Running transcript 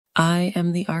I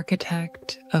am the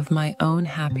architect of my own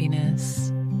happiness,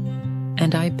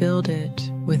 and I build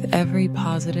it with every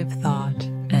positive thought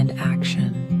and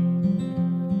action.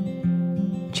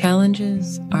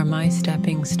 Challenges are my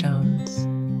stepping stones,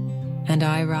 and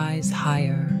I rise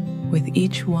higher with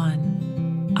each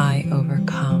one I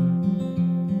overcome.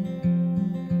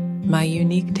 My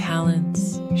unique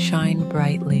talents shine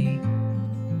brightly,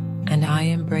 and I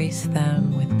embrace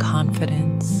them with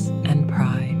confidence and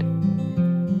pride.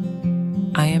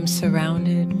 I am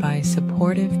surrounded by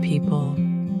supportive people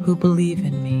who believe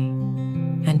in me,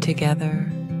 and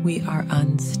together we are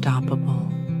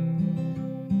unstoppable.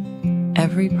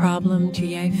 Every problem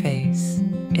I face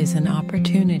is an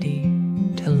opportunity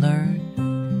to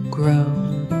learn, grow,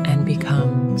 and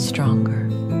become stronger.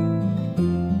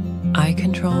 I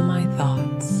control my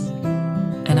thoughts,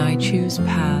 and I choose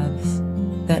paths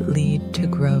that lead to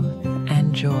growth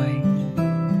and joy.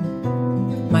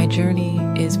 My journey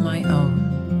is my own,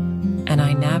 and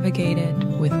I navigate it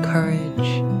with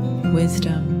courage,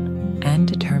 wisdom, and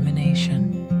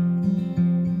determination.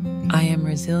 I am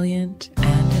resilient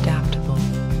and adaptable,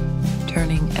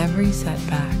 turning every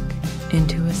setback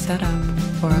into a setup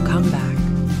for a comeback.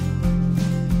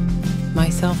 My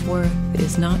self-worth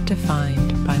is not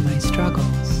defined by my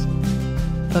struggles,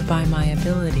 but by my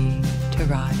ability to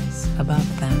rise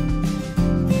above them.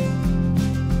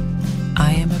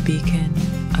 I am a beacon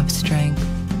of strength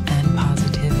and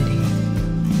positivity,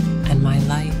 and my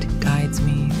light guides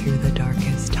me through the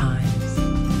darkest times.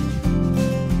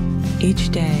 Each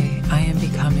day I am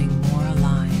becoming more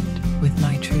aligned with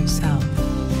my true self,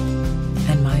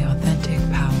 and my authentic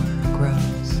power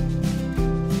grows.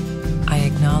 I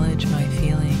acknowledge my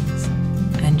feelings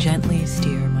and gently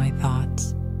steer my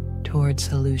thoughts toward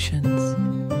solutions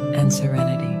and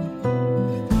serenity.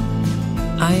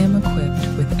 I am equipped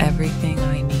with everything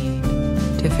I need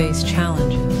to face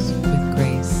challenges with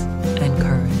grace and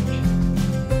courage.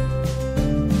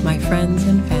 My friends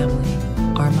and family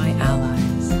are my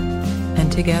allies,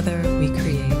 and together we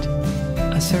create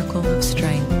a circle of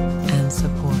strength and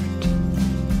support.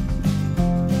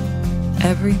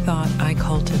 Every thought I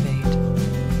cultivate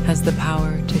has the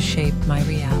power to shape my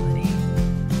reality,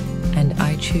 and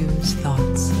I choose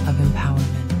thoughts of empowerment.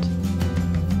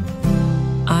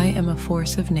 I am a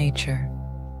force of nature,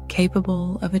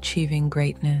 capable of achieving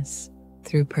greatness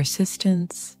through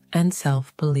persistence and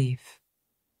self-belief.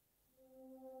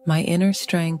 My inner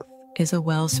strength is a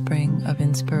wellspring of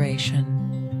inspiration,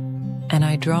 and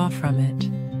I draw from it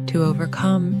to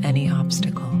overcome any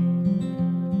obstacle.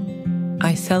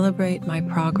 I celebrate my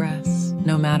progress,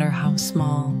 no matter how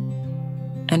small,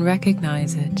 and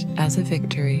recognize it as a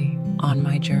victory on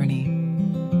my journey.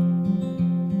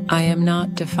 I am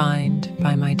not defined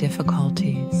by my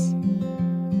difficulties.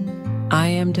 I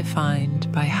am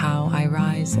defined by how I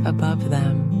rise above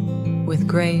them with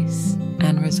grace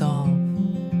and resolve.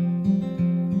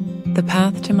 The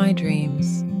path to my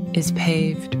dreams is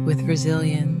paved with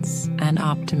resilience and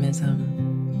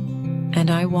optimism, and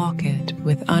I walk it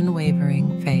with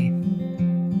unwavering faith.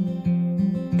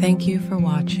 Thank you for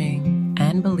watching,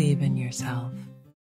 and believe in yourself.